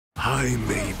I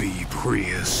may be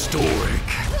prehistoric,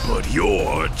 but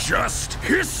you're just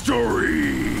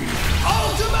history!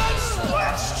 Ultimate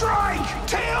Split Strike!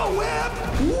 Tail Whip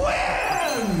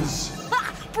wins!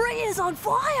 Ha! Bria's on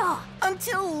fire!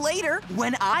 Until later,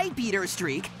 when I beat her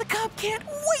streak, the Cub can't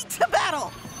wait to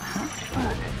battle!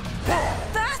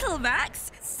 Battle,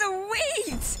 Max?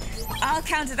 Sweet! I'll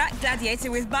counter that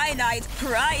gladiator with my knight,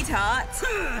 Pride Heart.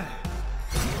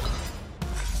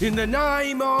 In the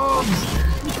name of...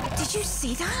 Did you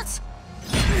see that?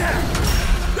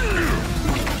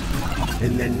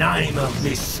 In the name of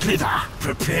Miss Slither,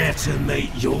 prepare to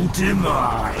meet your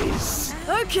demise.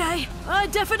 Okay, I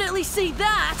definitely see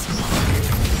that.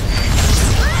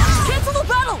 Cancel the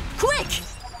battle, quick!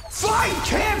 Fight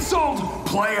cancelled!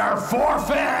 Player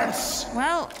forfeits!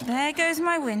 Well, there goes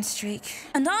my win streak.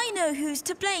 And I know who's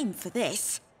to blame for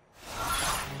this.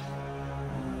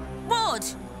 Ward!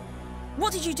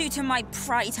 What did you do to my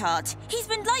Pride Heart? He's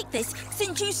been like this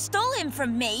since you stole him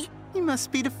from me. He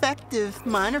must be defective.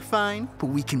 Mine are fine, but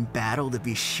we can battle to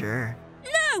be sure.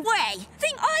 No way!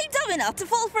 Think I'm dumb enough to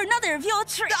fall for another of your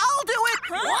tricks? I'll do it!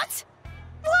 Huh? What?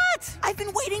 What? I've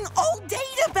been waiting all day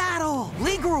to battle!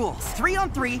 League rules,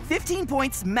 3-on-3, 15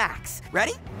 points max.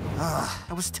 Ready? I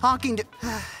was talking to...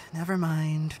 Never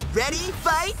mind. Ready,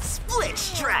 fight, split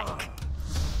strike!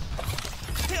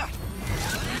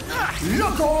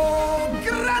 Loco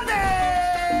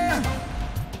Grande!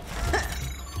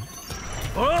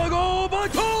 Fuego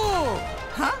Bato!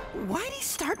 Huh? Why'd he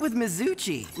start with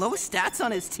Mizuchi? Lowest stats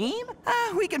on his team?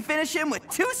 We can finish him with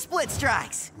 2 split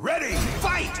strikes. Ready,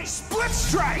 fight, split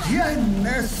strike! ¿Quién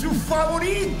es su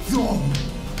favorito?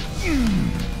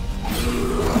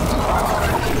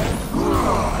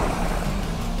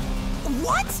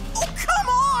 What? Oh, come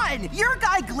on! Your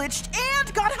guy glitched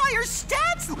and got higher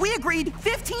stats! We agreed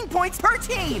 15 points per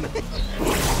team!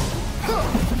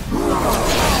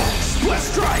 Split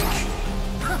strike!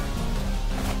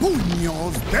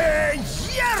 Puños de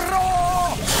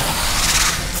hierro!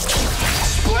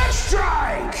 Split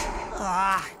strike!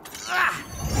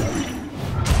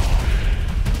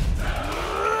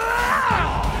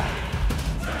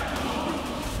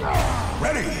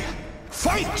 Ready,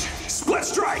 fight! Split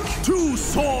strike! 2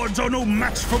 swords are no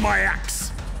match for my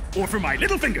axe, or for my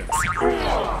little fingers.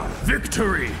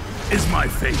 Victory is my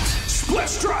fate. Split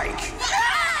strike!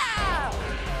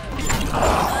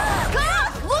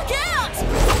 Look out!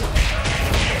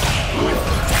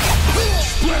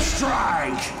 Split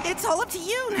strike! It's all up to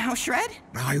you now, Shred.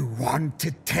 I want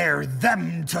to tear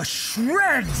them to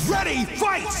shreds! Ready,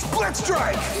 fight! Split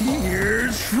strike!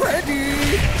 Here's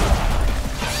ready!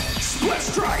 Split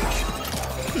strike!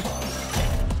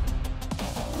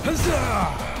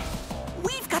 Huzzah!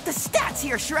 We've got the stats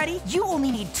here, Shreddy. You only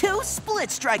need 2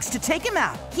 split strikes to take him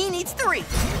out. He needs 3.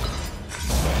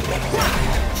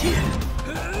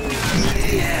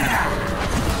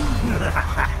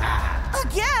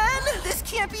 Again? This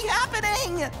can't be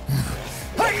happening!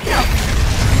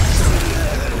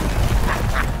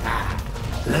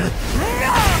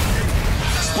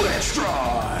 Split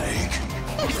strike!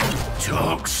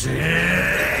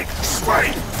 Toxic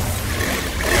strike!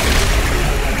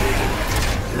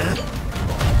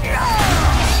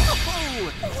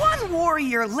 One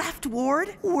warrior left,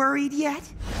 Ward. Worried yet?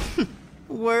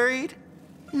 Worried?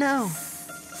 No.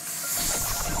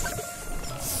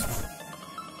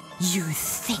 You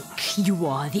think you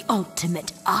are the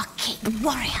ultimate Akedo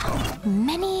Warrior.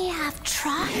 Many have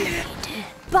tried,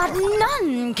 but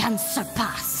none can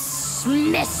surpass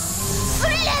Miss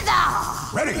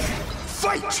Slither! Ready,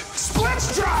 fight! Split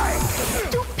strike!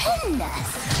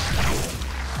 Stupendous!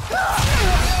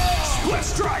 Split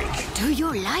strike! Do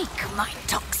you like my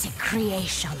toxic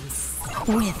creations?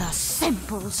 With a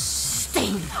simple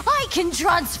sting, I can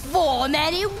transform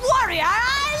any warrior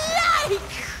I like!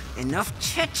 Enough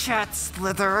chit-chat,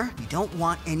 Slither. You don't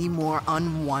want any more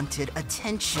unwanted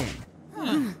attention.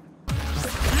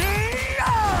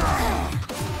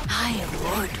 I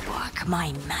would work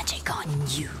my magic on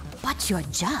you, but you're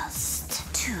just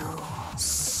too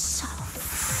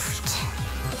soft.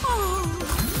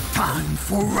 Time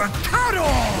for a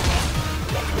cuddle!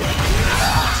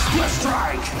 Split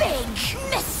strike! Big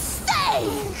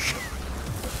mistake!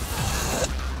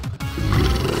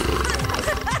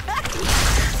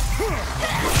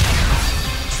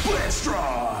 Split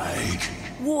strike!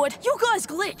 Ward, you guys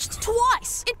glitched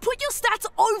twice. It put your stats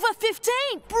over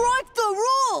 15. Broke the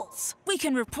rules. We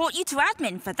can report you to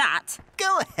admin for that.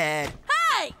 Go ahead.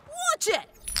 Hey, watch it.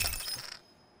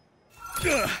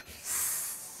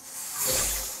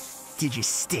 Did you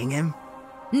sting him?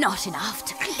 Not enough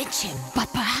to glitch him, but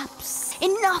perhaps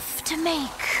enough to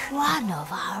make one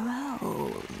of our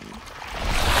own.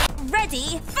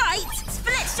 Ready, fight,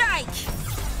 split strike!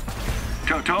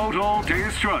 Total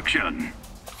destruction.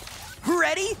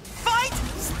 Ready, fight,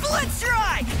 split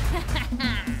strike!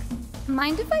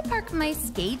 Mind if I park my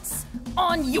skates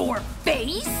on your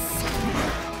face?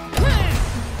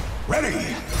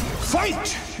 Ready, fight,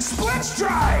 split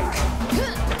strike!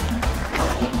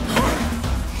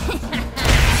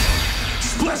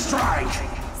 Split strike!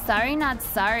 Sorry, not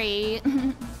sorry.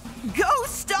 Go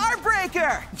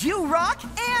Starbreaker! You rock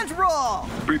and roll!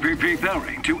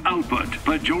 Preparing to output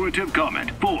pejorative comment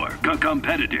for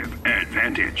competitive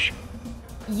advantage.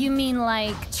 You mean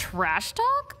like trash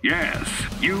talk? Yes,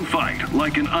 you fight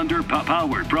like an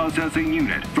underpowered processing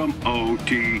unit from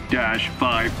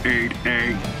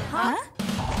OT-58A. Huh?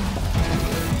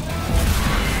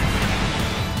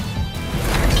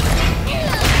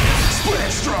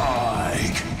 Split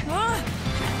strike!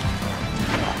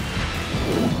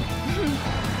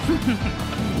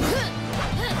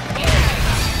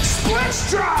 Split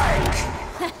strike!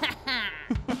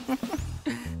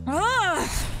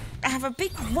 I have a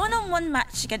big one-on-one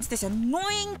match against this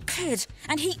annoying kid,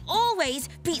 and he always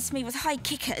beats me with high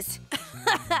kickers.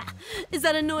 Is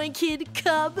that annoying kid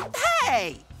Cub?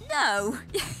 Hey! No,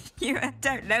 you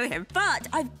don't know him, but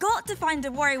I've got to find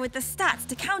a warrior with the stats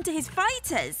to counter his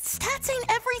fighters. Stats ain't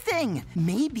everything.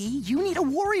 Maybe you need a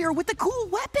warrior with a cool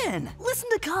weapon. Listen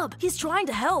to Cub. He's trying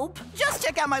to help. Just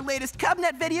check out my latest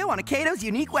CubNet video on Akedo's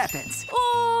unique weapons.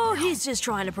 Oh, he's just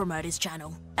trying to promote his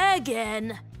channel.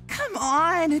 Again. Come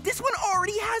on, this one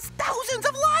already has thousands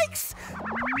of likes.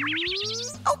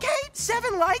 Okay,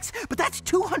 7 likes, but that's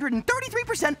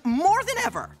 233% more than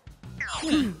ever.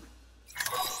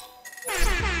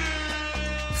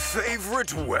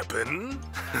 Favorite weapon?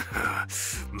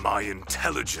 My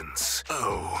intelligence.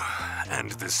 Oh,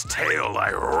 and this tail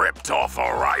I ripped off a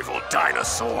rival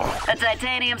dinosaur. A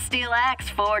titanium steel axe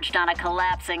forged on a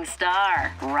collapsing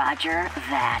star. Roger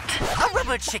that. A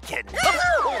rubber chicken.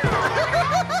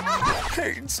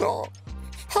 Chainsaw.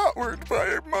 Powered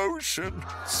by emotion.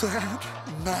 Sad.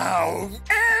 Now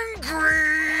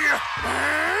angry.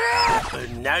 A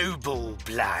noble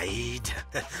blade,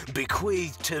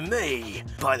 bequeathed to me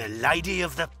by the Lady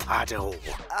of the Puddle.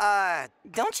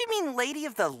 Don't you mean Lady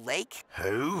of the Lake?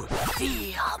 Who?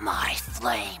 Feel my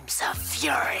flames of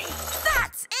fury.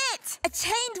 That's it! A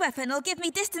chained weapon will give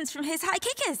me distance from his high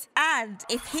kickers. And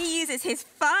if he uses his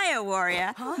fire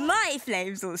warrior, my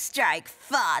flames will strike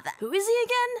farther. Who is he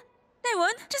again? No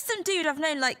one, just some dude I've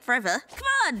known like forever. Come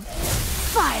on!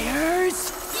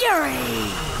 Fire's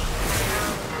fury!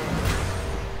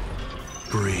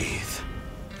 Breathe.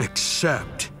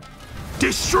 Accept.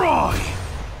 Destroy!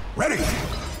 Ready,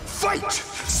 fight,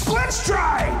 split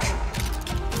strike!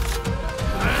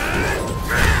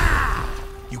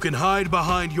 You can hide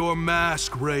behind your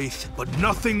mask, Wraith, but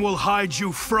nothing will hide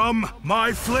you from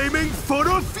my flaming foot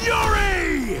of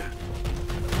fury!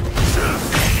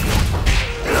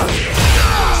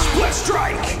 Split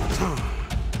strike!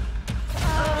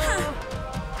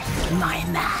 My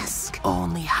mask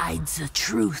only hides the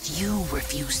truth you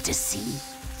refuse to see,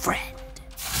 friend.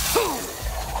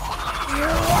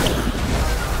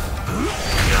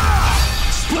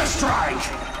 Split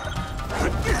strike!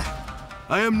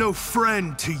 I am no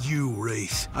friend to you,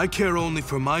 Wraith. I care only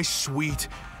for my sweet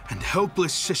and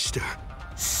helpless sister.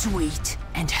 Sweet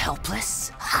and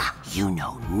helpless? Ha! You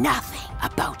know nothing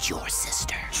about your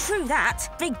sister. True that.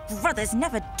 Big brothers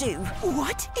never do.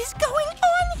 What is going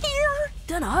on here?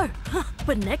 Dunno.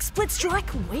 But next split strike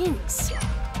wins.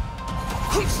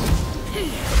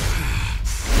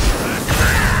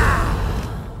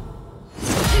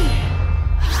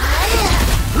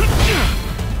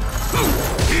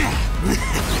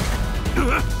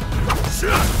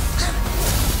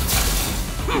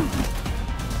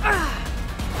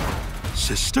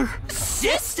 Sister?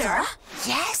 Sister?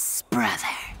 Yes,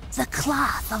 brother. The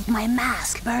cloth of my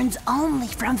mask burns only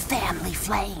from family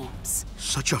flames.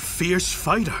 Such a fierce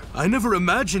fighter. I never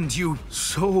imagined you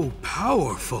so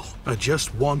powerful. I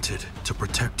just wanted to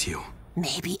protect you.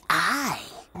 Maybe I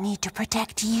need to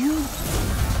protect you.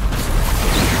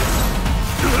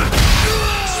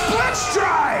 Split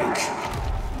strike!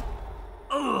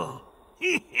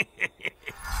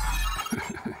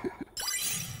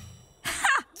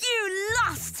 You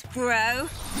lost, bro.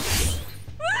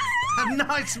 A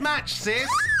nice match, sis.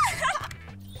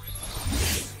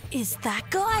 Is that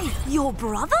guy your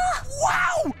brother?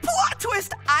 Wow! Plot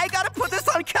twist! I gotta put this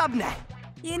on CubNet.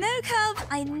 You know, Cub,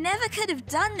 I never could have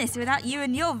done this without you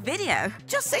and your video.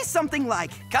 Just say something like,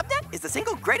 CubNet is the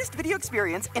single greatest video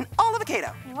experience in all of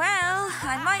Akedo. Well,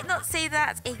 I might not say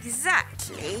that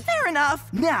exactly. Fair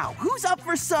enough. Now, who's up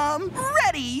for some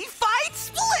Ready, Fight,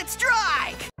 Split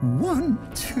strike! 1,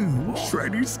 2,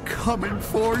 Shreddy's coming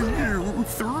for you.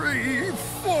 3,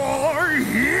 4,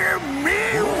 hear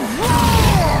me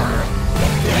roar!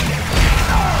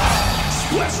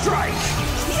 Split strike!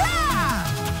 Yeah!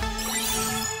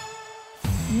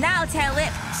 Now, Tail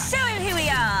Whip, show him who we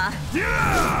are.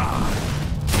 Yeah!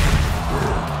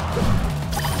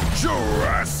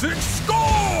 Jurassic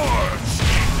Scorch!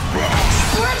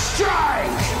 Split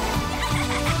strike!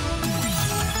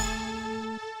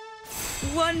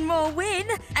 One more win,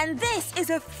 and this is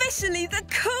officially the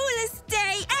coolest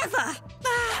day ever!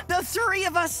 The three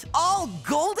of us, all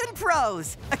golden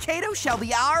pros. Akedo shall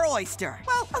be our oyster.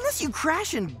 Well, unless you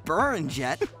crash and burn,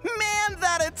 Jet. Man,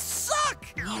 that'd suck!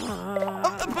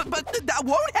 But that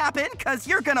won't happen, because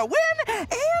you're gonna win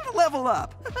and level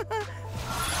up.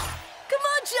 Come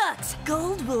on, Chucks!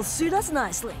 Gold will suit us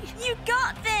nicely. You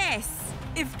got this!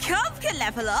 If Cub can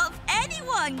level up,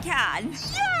 anyone can!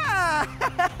 Yeah!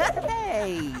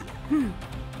 Hey!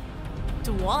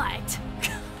 Dwight?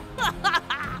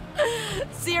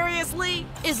 Seriously?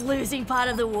 Is losing part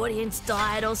of the audience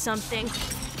diet or something?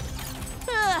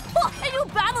 And you're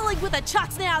battling with the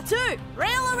Chucks now too!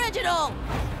 Real original!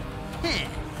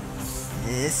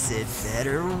 This had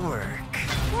better work.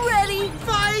 Ready,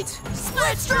 fight,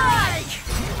 split strike!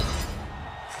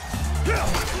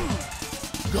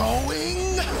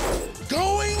 Going!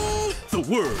 The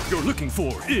word you're looking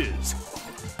for is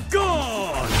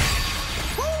gone!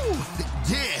 Woo!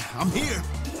 Yeah, I'm here.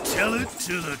 Tell it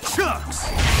to the Chucks!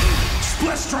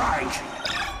 Split strike!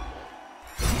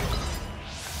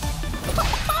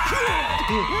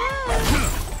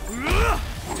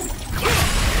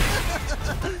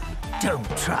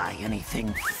 Don't try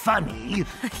anything funny.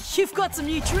 You've got some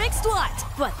new tricks, Dwight,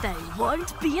 but they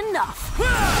won't be enough.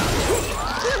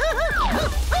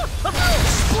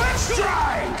 Split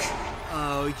strike!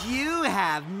 Oh, you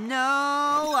have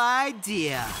no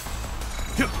idea.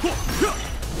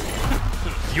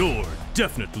 You're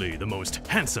definitely the most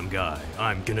handsome guy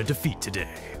I'm gonna defeat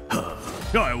today.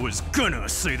 I was gonna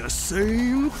say the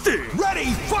same thing.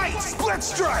 Ready, fight, split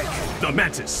strike! The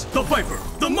mantis, the viper,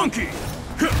 the monkey.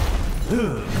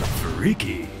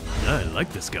 Freaky. I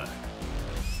like this guy.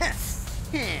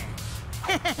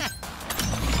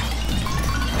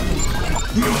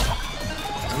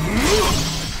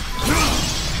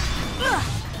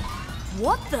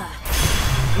 What the?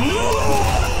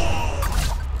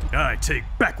 I take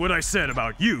back what I said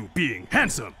about you being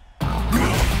handsome.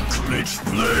 Glitch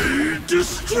blade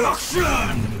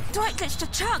destruction! Dwight glitched to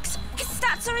Chucks. His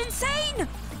stats are insane.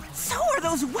 So are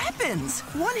those weapons.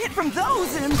 One hit from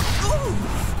those and ooh.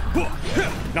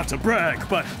 Not to brag,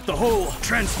 but the whole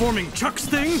transforming Chucks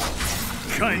thing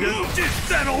kinda did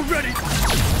that already.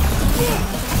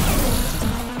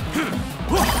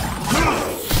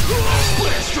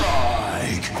 Split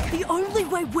strike! The only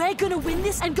way we're gonna win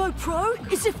this and go pro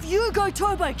is if you go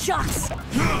turbo, Chucks.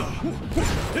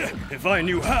 If I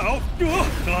knew how,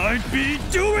 I'd be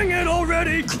doing it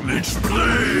already. Glitch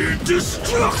blade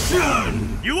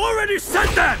destruction! You already said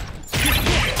that!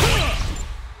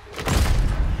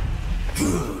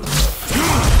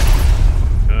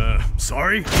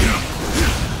 Sorry?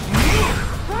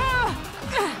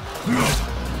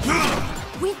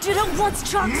 We did it once,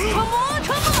 Chucks. Come on,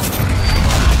 come on!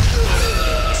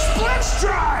 Split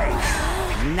strike!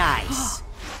 Nice.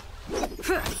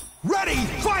 Ready,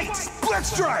 fight, split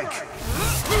strike!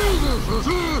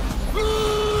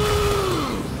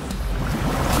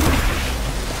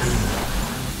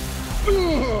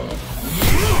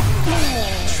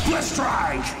 Split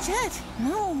strike! Jet,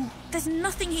 no. There's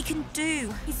nothing he can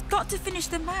do. He's got to finish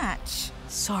the match.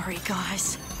 Sorry,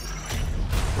 guys.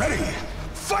 Ready,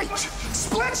 fight,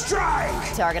 split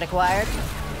strike! Target acquired.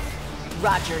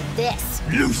 Roger this.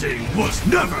 Losing was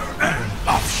never an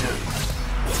option.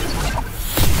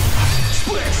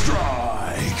 Split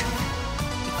strike!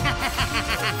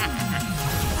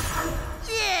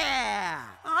 Yeah!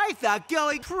 I thought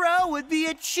going pro would be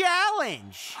a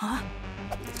challenge. Huh?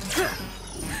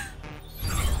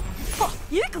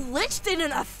 You glitched in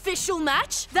an official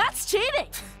match? That's cheating!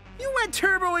 You went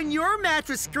turbo in your match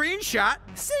with Screenshot.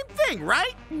 Same thing,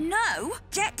 right? No,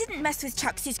 Jet didn't mess with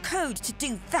Chucks' code to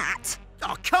do that.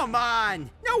 Oh, come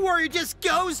on. No Warrior just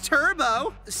goes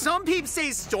turbo. Some people say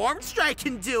Stormstrike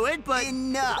can do it, but...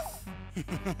 Enough.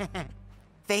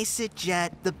 Face it,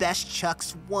 Jet, the best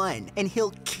Chucks won, and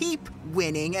he'll keep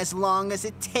winning as long as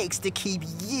it takes to keep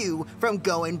you from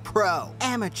going pro.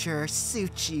 Amateur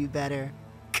suits you better.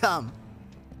 Come.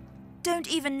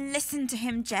 Don't even listen to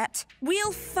him, Jet.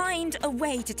 We'll find a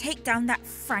way to take down that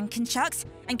Frankenchucks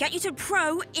and get you to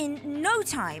pro in no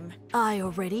time. I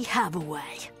already have a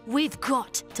way. We've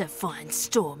got to find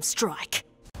Stormstrike.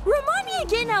 Remind me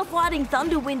again how fighting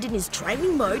Thunderwind in his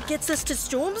training mode gets us to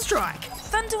Stormstrike.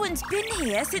 Thunderwind's been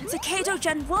here since Akedo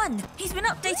Gen 1. He's been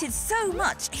updated so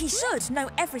much, he should know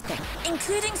everything,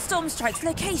 including Stormstrike's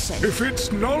location. If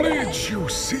it's knowledge you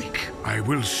seek, I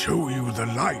will show you the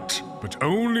light. But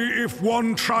only if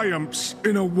one triumphs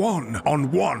in a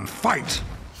one-on-one fight.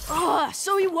 Oh,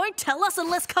 so he won't tell us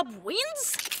unless Cub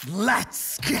wins?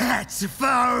 Let's get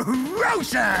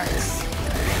ferocious!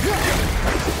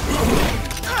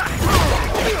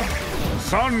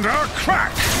 Thunder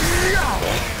crack!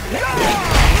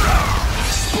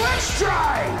 Split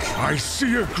strike! I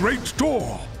see a great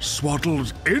door,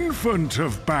 swaddled infant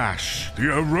of Bash.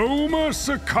 The aroma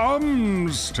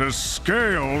succumbs to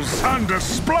scales and a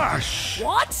splash.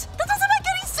 What? That doesn't make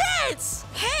any sense!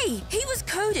 Hey, he was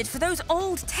coded for those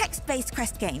old text-based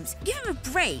quest games. Give him a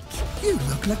break. You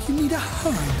look like you need a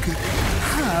hug.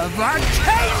 Have a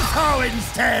cane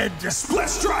instead! Split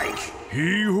strike!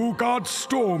 He who guards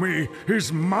Stormy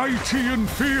is mighty and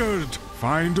feared.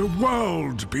 Find a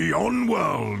world beyond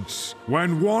worlds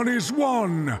when one is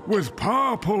one with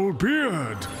purple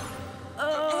beard.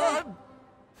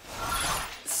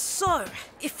 So,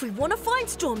 if we want to find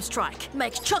Stormstrike,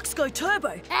 make Chucks go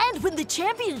turbo, and win the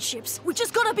championships, we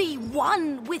just gotta be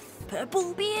one with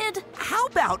purple beard. How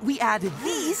about we add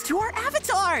these to our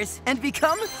avatars and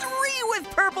become 3 with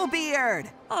purple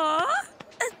beard? Aw,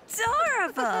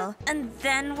 adorable. And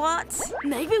then what?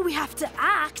 Maybe we have to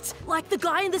act like the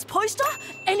guy in this poster.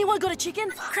 Anyone got a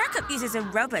chicken? Crackup uses a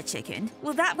rubber chicken.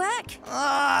 Will that work?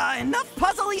 Enough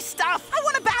puzzly stuff. I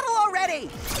want to battle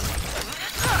already.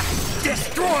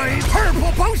 Destroy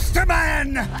Purple Poster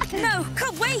Man! No,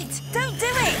 Cub, wait! Don't do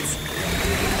it!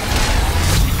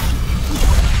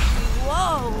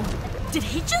 Whoa! Did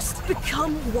he just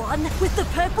become one with the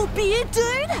purple beard,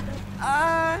 dude?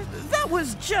 That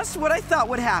was just what I thought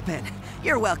would happen.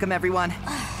 You're welcome, everyone.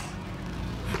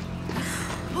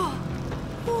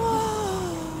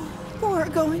 We're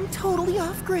going totally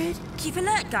off-grid. Keep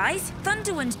alert, guys.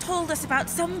 Thunderwind told us about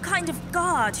some kind of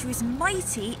guard who is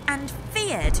mighty and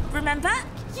feared. Remember?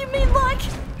 You mean like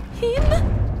him?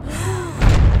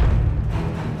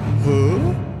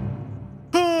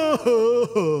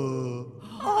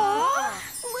 Aww,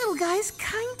 little guy's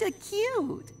kinda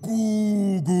cute.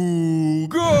 Goo goo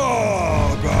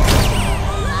gaga!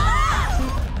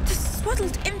 The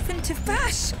swaddled infant of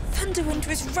Bash. Thunderwind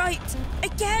was right.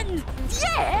 Again.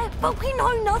 Yeah, but we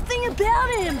know nothing about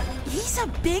him. He's a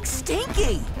big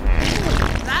stinky.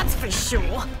 That's for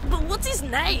sure. But what's his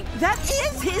name? That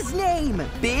is his name.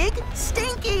 Big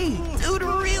Stinky. Dude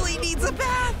really needs a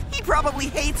bath. He probably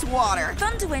hates water.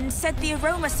 Thunderwind said the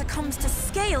aroma succumbs to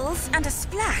scales and a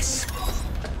splash.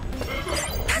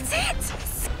 That's it!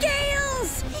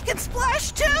 Scales! He can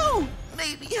splash too.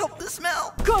 Maybe help the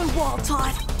smell. Go, Wild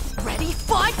Tide. Ready,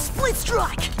 fight, split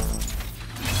strike.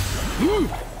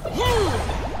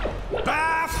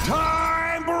 Bath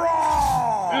time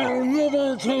brawl! I'll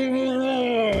never take me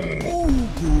wrong.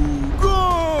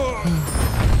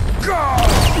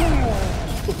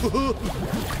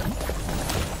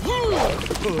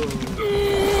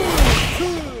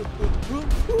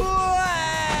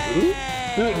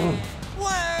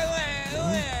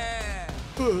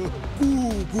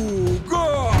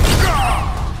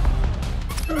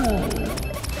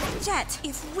 Jet,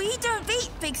 if we don't beat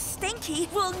Big Stinky,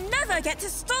 we'll never get to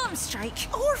Stormstrike.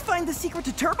 Or find the secret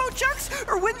to Turbo Chucks,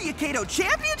 or win the Akedo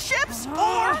Championships, or...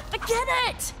 I get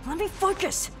it! Let me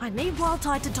focus. I need Wild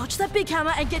Tide to dodge that big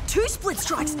hammer and get 2 split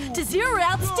strikes to zero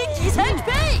out Stinky's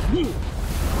HP!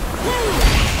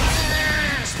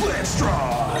 Split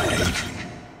strike!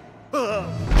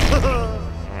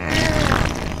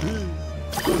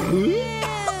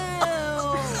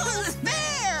 Who's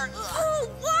there? Oh,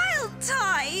 Wild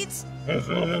Tide! Split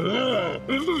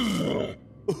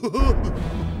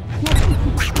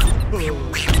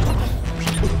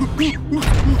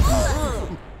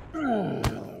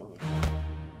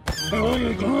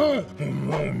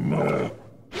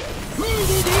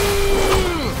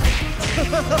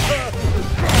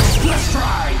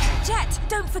strike! Jet,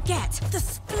 don't forget, the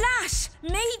splash!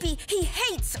 Maybe he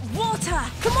hates water!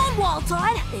 Come on, Wild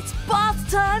Tide. It's bath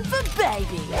time for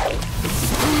baby.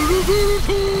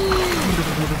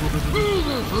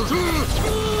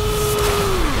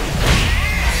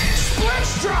 Split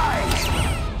strike!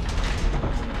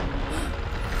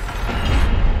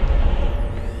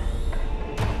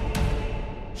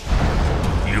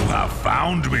 You have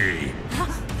found me.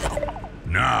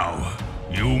 Now,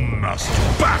 You must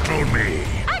battle me!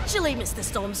 Actually, Mr.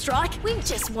 Stormstrike, we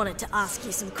just wanted to ask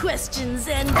you some questions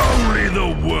and... Only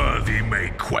the worthy may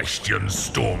question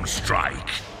Stormstrike.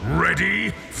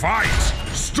 Ready? Fight!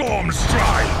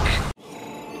 Stormstrike!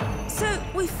 So,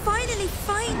 we finally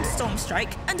find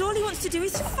Stormstrike, and all he wants to do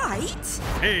is fight?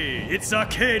 Hey, it's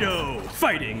Akedo!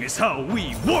 Fighting is how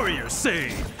we warriors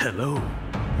say hello.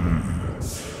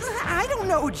 I don't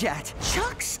know, Jet.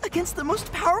 Chucks against the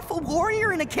most powerful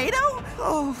warrior in Akedo?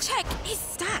 Oh. Check his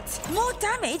stats. More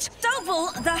damage,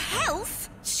 double the health.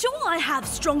 Sure, I have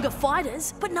stronger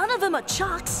fighters, but none of them are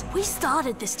Chucks. We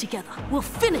started this together. We'll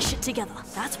finish it together.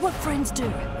 That's what friends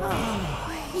do.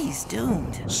 Oh, he's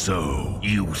doomed. So,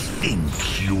 you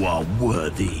think you are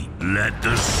worthy? Let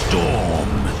the storm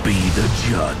be the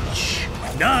judge.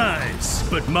 Nice!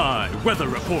 But my weather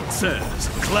report says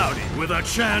cloudy with a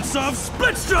chance of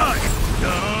split strike!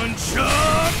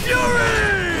 Nunchuck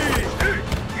Fury!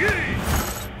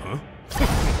 Huh?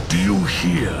 Do you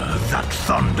hear that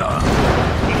thunder?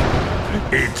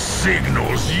 It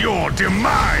signals your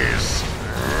demise!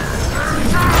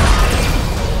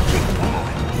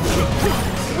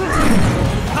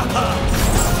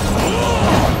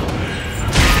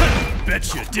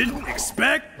 Bet you didn't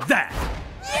expect that!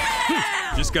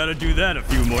 Yeah! Just gotta do that a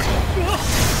few more.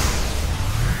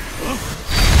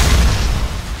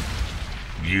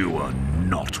 You are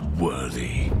not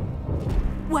worthy.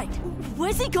 Wait,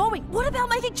 where's he going? What about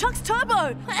making Chuck's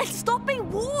turbo? And stop being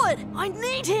Ward! I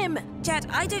need him! Jet,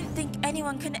 I don't think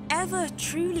anyone can ever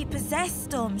truly possess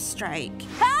Stormstrike.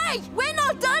 Hey! We're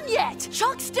not done yet!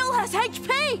 Chuck still has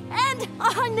HP! And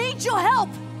I need your help!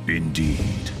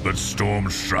 Indeed, but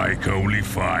Stormstrike only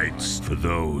fights for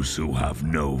those who have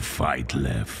no fight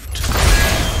left.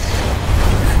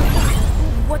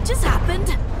 What just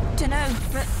happened? Dunno,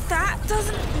 but that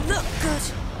doesn't look good.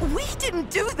 We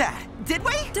didn't do that, did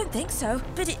we? Don't think so,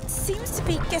 but it seems to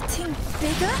be getting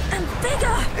bigger and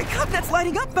bigger. Cub, that's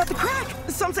lighting up about the crack.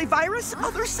 Some say virus,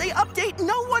 others say update.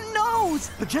 No one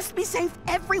knows. But just to be safe,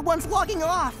 everyone's logging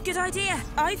off. Good idea.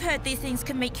 I've heard these things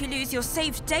can make you lose your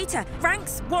saved data.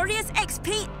 Ranks, warriors,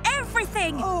 XP,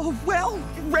 everything. Oh, well,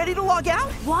 ready to log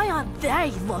out? Why aren't they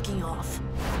logging off?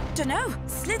 Dunno.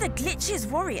 Slither glitches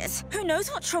warriors. Who knows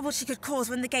what trouble she could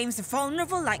cause when the game's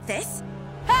vulnerable like this?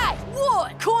 Hey,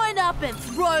 Ward! Coin up and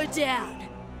throw down!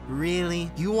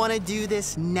 Really? You want to do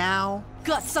this now?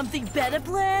 Got something better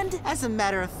planned? As a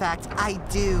matter of fact, I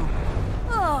do.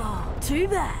 Oh, too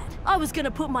bad. I was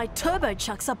gonna put my turbo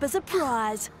chucks up as a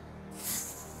prize.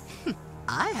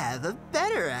 I have a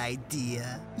better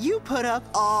idea. You put up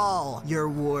all your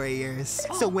warriors.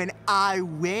 So when I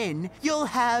win, you'll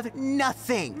have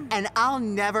nothing. And I'll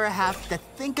never have to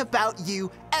think about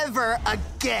you ever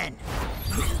again.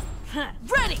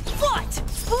 Ready, fight!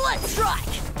 Split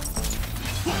strike!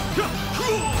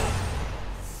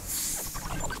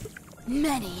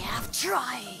 Many have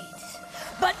tried,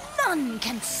 but none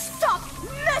can stop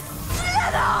Miss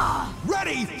Slither!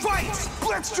 Ready, fight!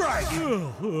 Split strike!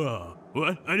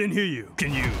 What? I didn't hear you.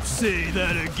 Can you say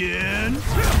that again?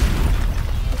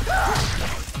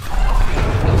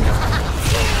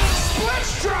 Split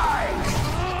strike!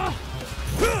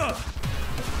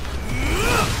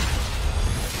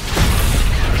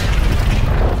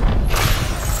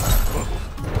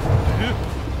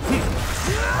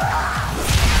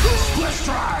 Split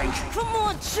strike! Come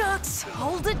on, Chucks!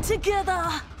 Hold it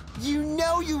together! You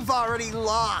know you've already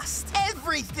lost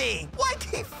everything! Why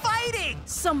keep fighting?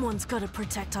 Someone's gotta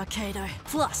protect Akedo.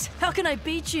 Plus, how can I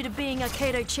beat you to being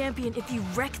Akedo Champion if you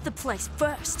wreck the place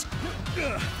first?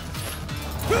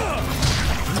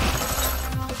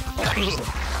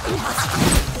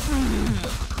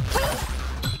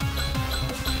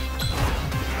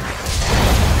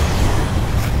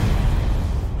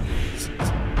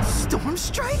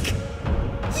 Stormstrike?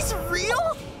 He's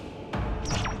real?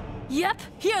 Yep,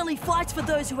 he only fights for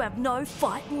those who have no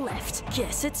fight left.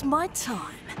 Guess it's my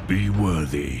time. Be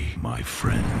worthy, my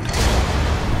friend.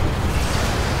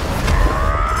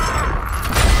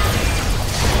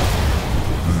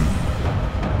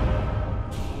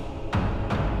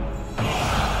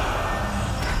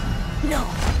 No.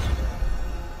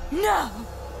 No!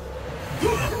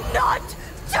 Not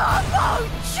Turbo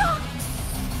Chucks!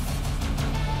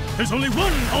 There's only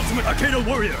one ultimate Akedo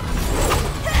Warrior!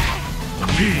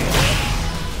 Me!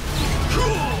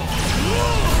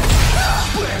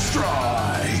 Split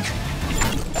strike!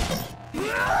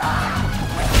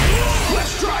 Split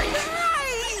strike!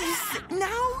 Nice!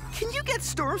 Now, can you get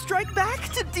Stormstrike back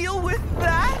to deal with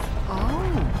that? Oh,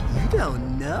 you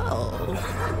don't know.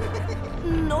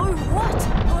 No what?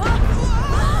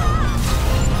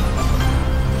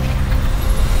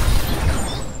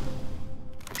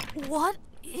 What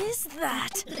is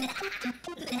that?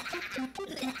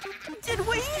 Did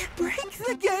we break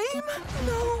the game?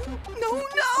 No!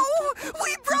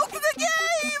 We broke the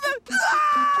game!